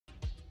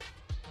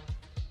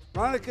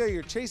Monica,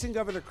 you're chasing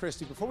Governor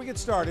Christie. Before we get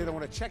started, I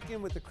want to check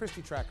in with the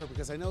Christie Tracker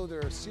because I know there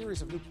are a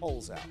series of new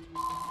polls out.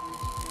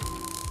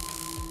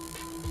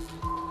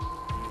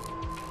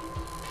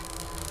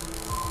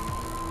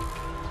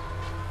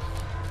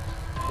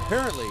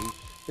 Apparently,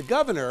 the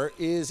governor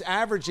is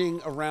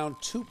averaging around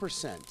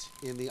 2%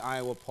 in the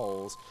Iowa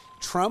polls.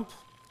 Trump,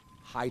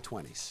 high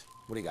 20s.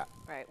 What do you got?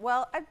 Right.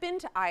 Well, I've been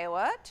to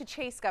Iowa to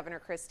chase Governor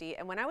Christie,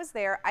 and when I was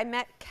there, I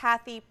met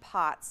Kathy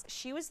Potts.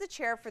 She was the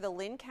chair for the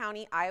Lynn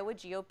County, Iowa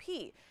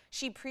GOP.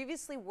 She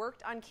previously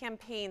worked on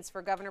campaigns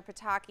for Governor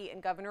Pataki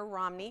and Governor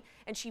Romney,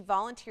 and she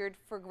volunteered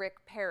for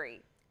Rick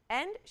Perry.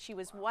 And she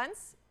was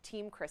once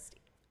Team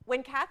Christie.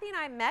 When Kathy and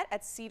I met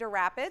at Cedar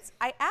Rapids,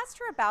 I asked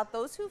her about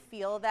those who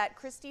feel that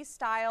Christie's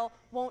style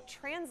won't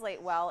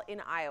translate well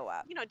in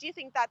Iowa. Do you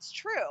think that's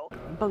true?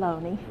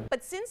 Baloney.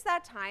 But since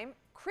that time,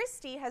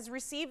 Christie has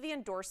received the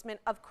endorsement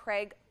of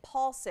Kraig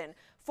Paulsen,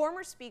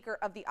 former Speaker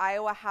of the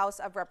Iowa House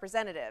of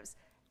Representatives.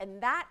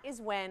 And that is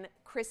when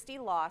Christie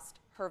lost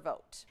her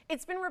vote.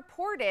 It's been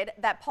reported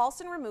that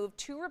Paulsen removed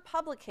 2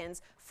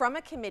 Republicans from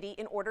a committee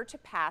in order to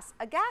pass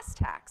a gas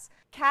tax.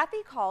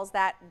 Kathy calls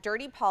that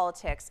dirty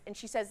politics, and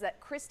she says that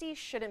Christie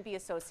shouldn't be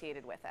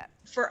associated with it.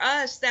 For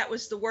us, that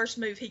was the worst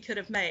move he could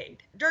have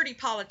made. Dirty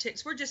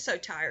politics, we're just so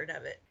tired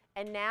of it.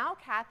 And now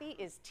Kathy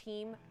is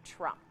Team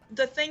Trump.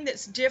 The thing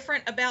that's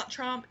different about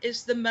Trump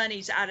is the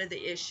money's out of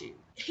the issue.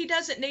 He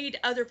doesn't need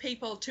other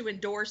people to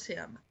endorse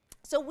him.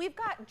 So we've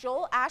got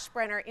Joel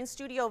Aschbrenner in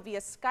studio via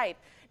Skype.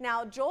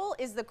 Now, Joel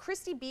is the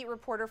Christie beat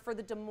reporter for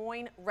the Des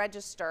Moines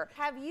Register.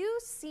 Have you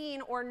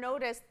seen or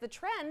noticed the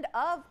trend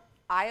of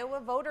Iowa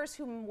voters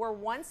who were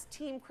once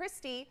Team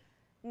Christie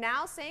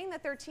now saying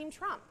that they're Team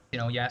Trump?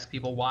 You ask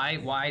people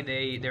why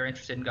they're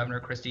interested in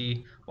Governor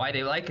Christie, why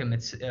they like him.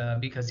 It's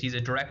because he's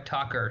a direct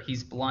talker,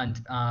 he's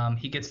blunt,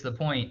 he gets to the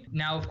point.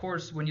 Now, of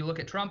course, when you look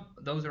at Trump,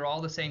 those are all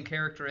the same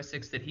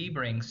characteristics that he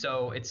brings.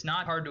 So it's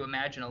not hard to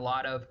imagine a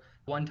lot of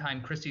one-time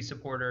Christie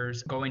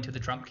supporters going to the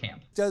Trump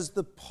camp. Does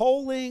the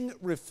polling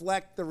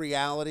reflect the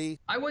reality?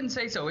 I wouldn't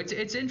say so.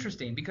 It's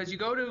interesting because you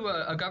go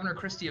to a Governor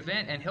Christie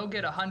event and he'll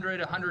get 100,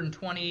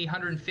 120,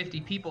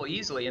 150 people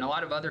easily, and a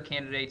lot of other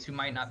candidates who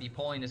might not be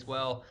polling as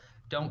well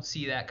don't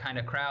see that kind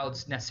of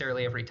crowds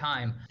necessarily every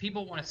time.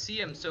 People want to see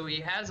him, so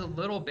he has a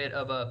little bit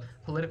of a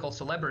political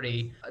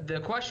celebrity. The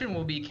question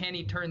will be, can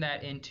he turn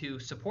that into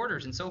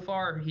supporters? And so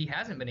far, he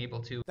hasn't been able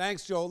to.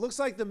 Thanks, Joel. Looks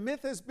like the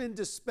myth has been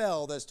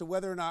dispelled as to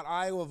whether or not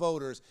Iowa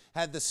voters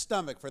had the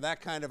stomach for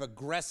that kind of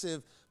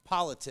aggressive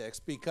politics,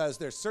 because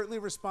they're certainly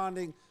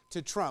responding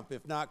to Trump,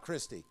 if not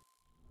Christie.